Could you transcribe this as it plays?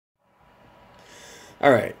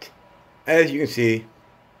Alright, as you can see,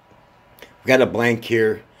 I've got a blank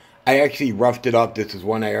here. I actually roughed it up. This is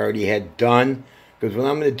one I already had done. Because what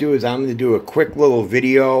I'm going to do is I'm going to do a quick little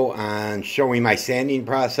video on showing my sanding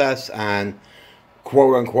process on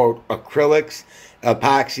quote-unquote acrylics,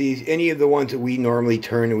 epoxies, any of the ones that we normally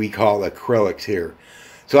turn and we call acrylics here.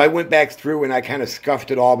 So I went back through and I kind of scuffed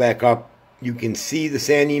it all back up. You can see the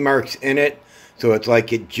sanding marks in it. So it's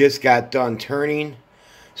like it just got done turning.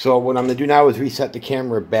 So what I'm going to do now is reset the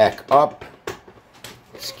camera back up.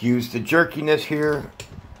 Excuse the jerkiness here.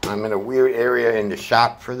 I'm in a weird area in the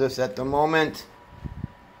shop for this at the moment.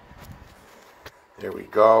 There we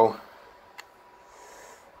go.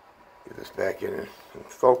 Get this back in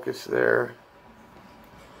focus there.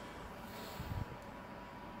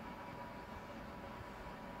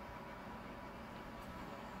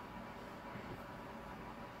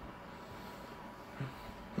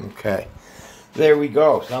 Okay, there we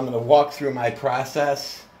go. So I'm going to walk through my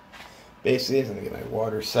process. Basically, I'm going to get my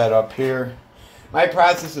water set up here. My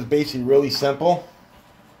process is basically really simple.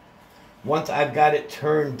 Once I've got it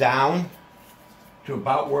turned down to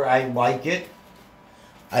about where I like it,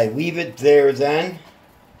 I leave it there then.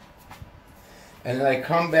 And then I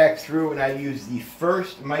come back through and I use the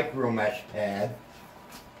first micro mesh pad,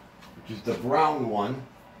 which is the brown one,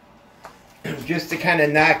 just to kind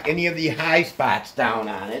of knock any of the high spots down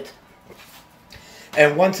on it.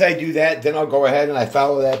 And once I do that, then I'll go ahead and I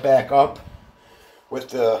follow that back up with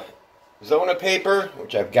the Zona paper,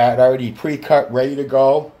 which I've got already pre-cut, ready to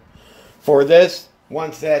go. For this,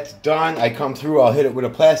 once that's done, I come through, I'll hit it with a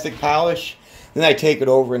plastic polish, then I take it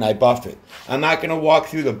over and I buff it. I'm not going to walk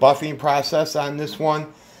through the buffing process on this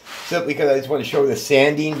one, simply because I just want to show the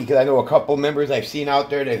sanding, because I know a couple members I've seen out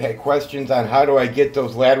there that have had questions on how do I get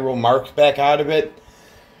those lateral marks back out of it.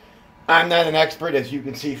 I'm not an expert, as you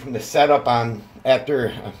can see from the setup.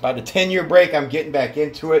 After about a 10-year break, I'm getting back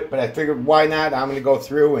into it, but I figured why not? I'm going to go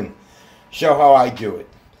through and show how I do it.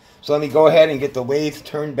 So let me go ahead and get the lathe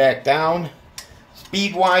turned back down.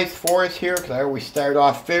 Speed-wise for us here, because I always start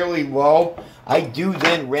off fairly low. I do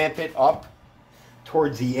then ramp it up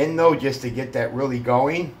towards the end though, just to get that really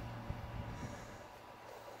going.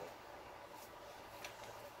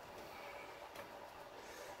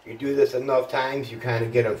 You do this enough times, you kind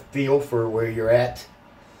of get a feel for where you're at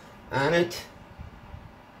on it.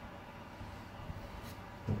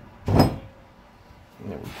 There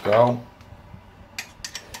we go.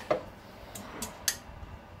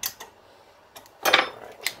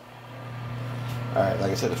 Alright,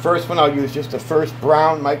 like I said, the first one I'll use just the first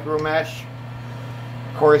brown micro mesh.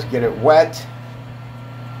 Of course, get it wet.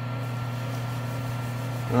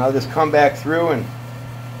 And I'll just come back through and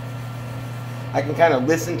I can kind of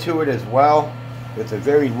listen to it as well. It's a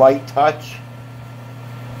very light touch.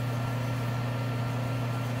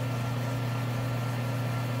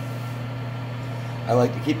 I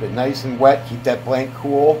like to keep it nice and wet, keep that blank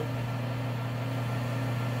cool.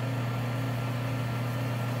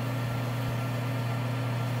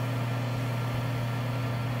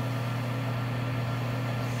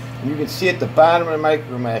 And you can see at the bottom of the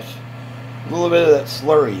micro mesh, a little bit of that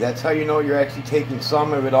slurry. That's how you know you're actually taking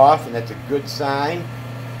some of it off, and that's a good sign.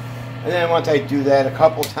 And then once I do that a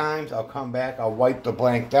couple times, I'll come back, I'll wipe the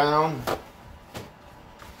blank down.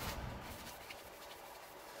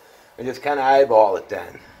 And just kind of eyeball it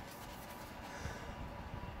then.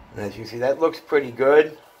 And as you see, that looks pretty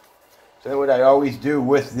good. So then what I always do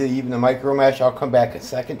with even the micro mesh, I'll come back a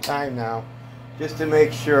second time now, just to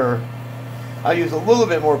make sure. I'll use a little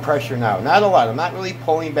bit more pressure now. Not a lot. I'm not really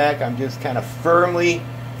pulling back. I'm just kind of firmly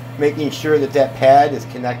making sure that that pad is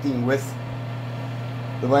connecting with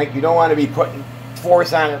the blank. You don't want to be putting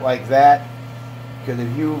force on it like that, because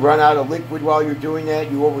if you run out of liquid while you're doing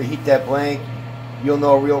that, you overheat that blank. You'll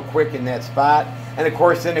know real quick in that spot. And of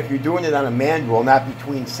course, then if you're doing it on a mandrel, not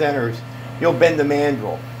between centers, you'll bend the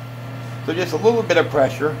mandrel. So just a little bit of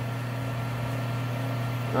pressure.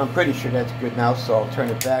 I'm pretty sure that's good now, so I'll turn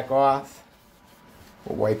it back off.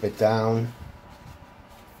 We'll wipe it down.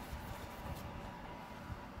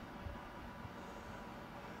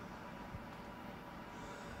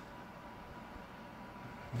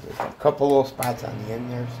 There's a couple little spots on the end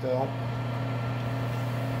there still.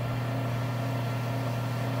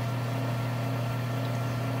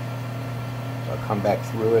 So I'll come back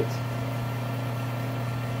through it.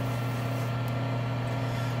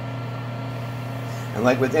 And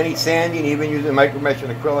like with any sanding, even using micro mesh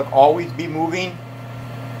and acrylic, always be moving.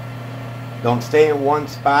 Don't stay in one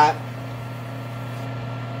spot.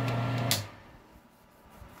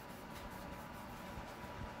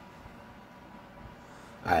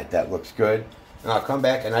 Alright, that looks good. And I'll come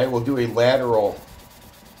back and I will do a lateral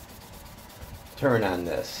turn on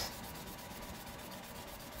this.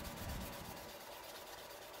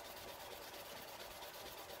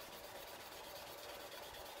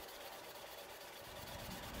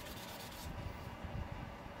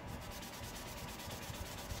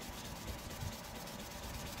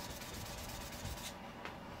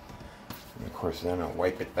 And of course, then I'll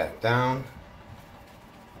wipe it back down.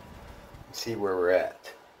 See where we're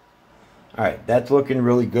at. Alright, that's looking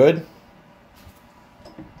really good.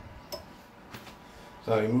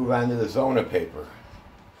 So we move on to the Zona paper.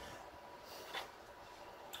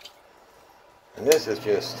 And this is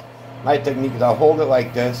just, my technique is I'll hold it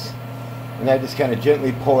like this, and I just kind of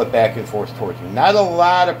gently pull it back and forth towards me. Not a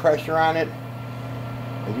lot of pressure on it.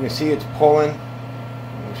 As you can see, it's pulling.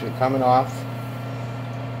 Actually coming off.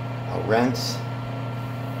 I'll rinse.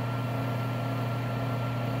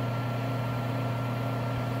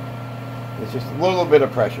 It's just a little bit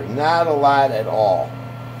of pressure, not a lot at all.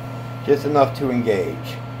 Just enough to engage.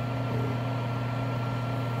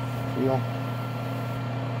 Feel?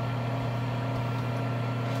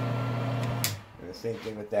 And the same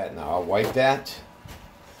thing with that. Now I'll wipe that.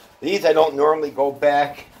 These I don't normally go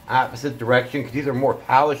back opposite direction because these are more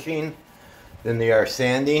polishing than they are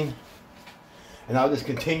sanding. And I'll just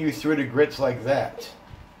continue through the grits like that.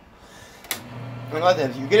 And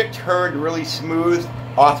if you get it turned really smooth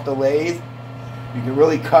off the lathe, you can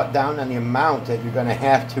really cut down on the amount that you're going to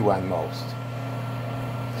have to on most.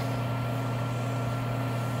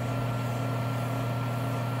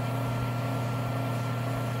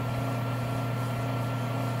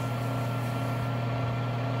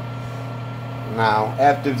 Now,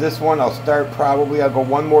 after this one, I'll go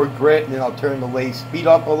one more grit, and then I'll turn the lathe speed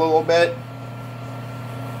up a little bit.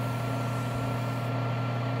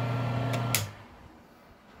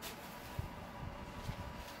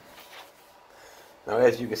 Now,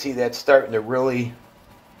 as you can see, that's starting to really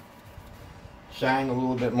shine a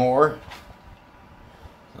little bit more.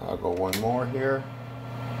 I'll go one more here.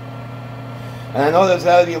 And I know there's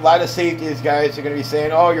going to be a lot of safeties guys are going to be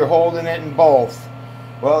saying, oh, you're holding it in both.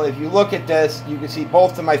 Well, if you look at this, you can see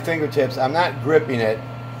both of my fingertips. I'm not gripping it.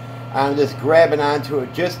 I'm just grabbing onto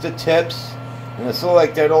it, just the tips. And it's sort of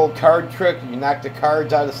like that old card trick. You knock the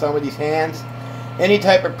cards out of somebody's hands. Any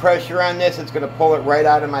type of pressure on this, it's going to pull it right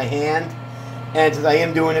out of my hand. And since I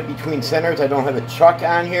am doing it between centers, I don't have a chuck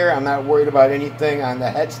on here. I'm not worried about anything on the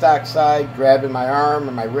headstock side, grabbing my arm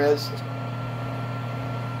or my wrist.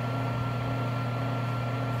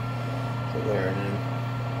 So there, and then,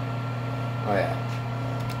 oh yeah.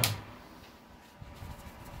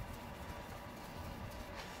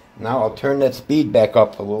 Now I'll turn that speed back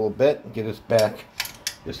up a little bit and get us back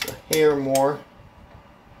just a hair more.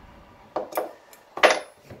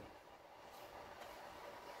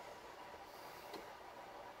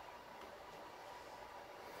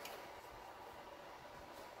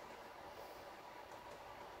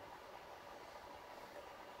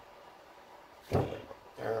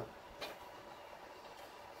 There.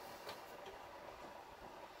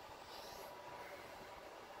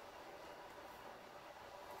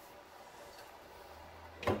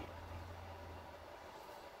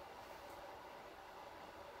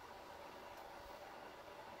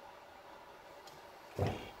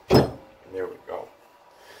 There we go.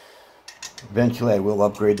 Eventually I will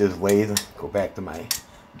upgrade this lathe, go back to my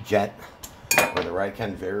jet or the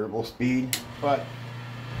Rikon variable speed, but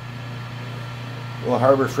little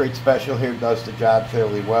Harbor Freight Special here does the job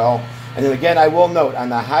fairly well. And then again, I will note, on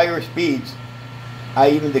the higher speeds,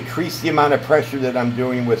 I even decrease the amount of pressure that I'm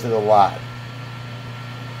doing with it a lot.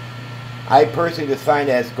 I personally just find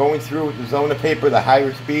as going through with the Zona paper, the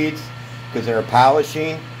higher speeds, because they're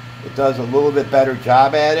polishing, it does a little bit better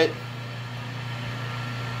job at it.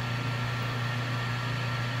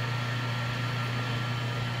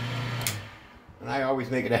 And I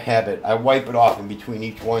always make it a habit. I wipe it off in between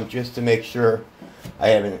each one just to make sure I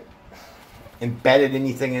haven't embedded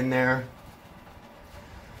anything in there,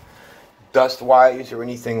 dust-wise or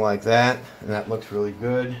anything like that. And that looks really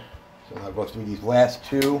good. So I'll go through these last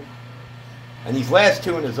two. And these last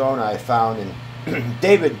two in the Zona I found, and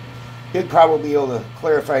David, he'd probably be able to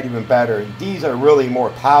clarify it even better. These are really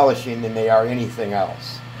more polishing than they are anything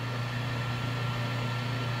else.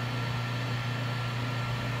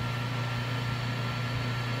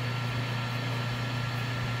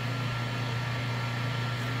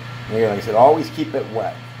 And like I said, always keep it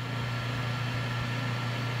wet.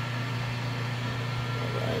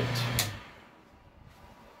 All right.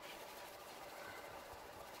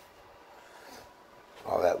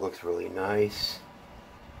 Oh, that looks really nice.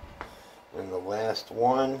 And the last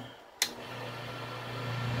one.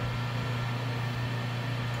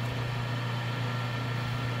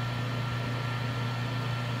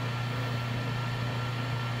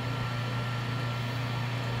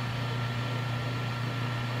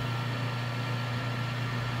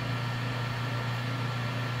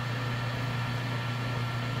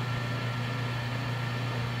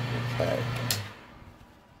 Okay.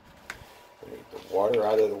 Get the water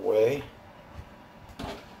out of the way.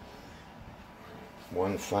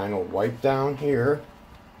 One final wipe down here.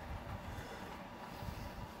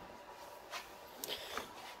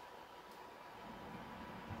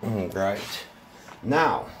 Right.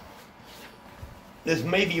 Now, this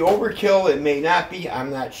may be overkill, it may not be, I'm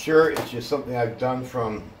not sure. It's just something I've done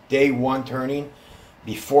from day one turning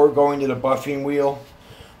before going to the buffing wheel.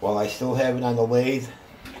 While I still have it on the lathe,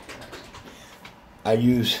 I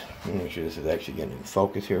use, let me make sure this is actually getting in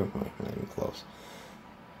focus here. Oh, not even close.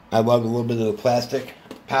 I love a little bit of the plastic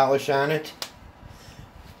polish on it.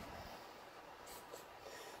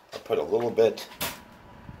 I put a little bit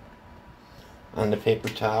on the paper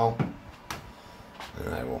towel,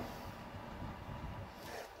 and I will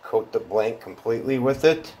coat the blank completely with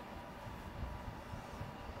it.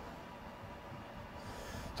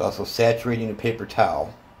 It's also saturating the paper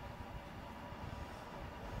towel.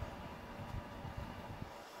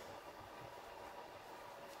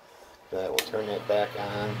 Then I will turn that back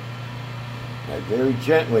on. And very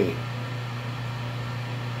gently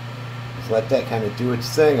just let that kind of do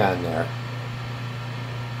its thing on there.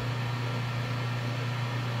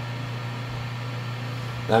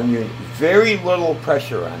 I'm using very little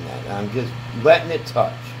pressure on that. I'm just letting it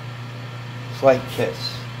touch. Slight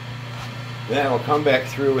kiss. Then I will come back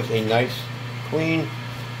through with a nice clean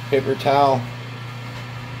paper towel.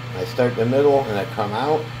 I start in the middle and I come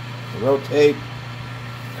out, rotate,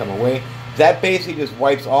 come away. That basically just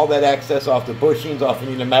wipes all that excess off the bushings, off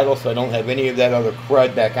any of the metal, so I don't have any of that other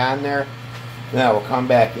crud back on there. Then I will come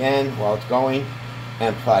back in while it's going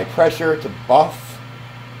and apply pressure to buff.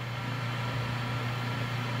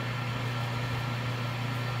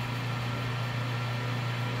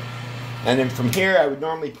 And then from here, I would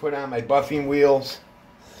normally put on my buffing wheels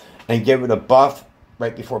and give it a buff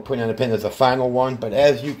right before putting on the pin as a final one. But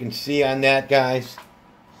as you can see on that, guys,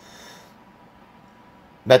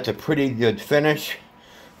 that's a pretty good finish.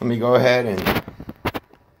 Let me go ahead and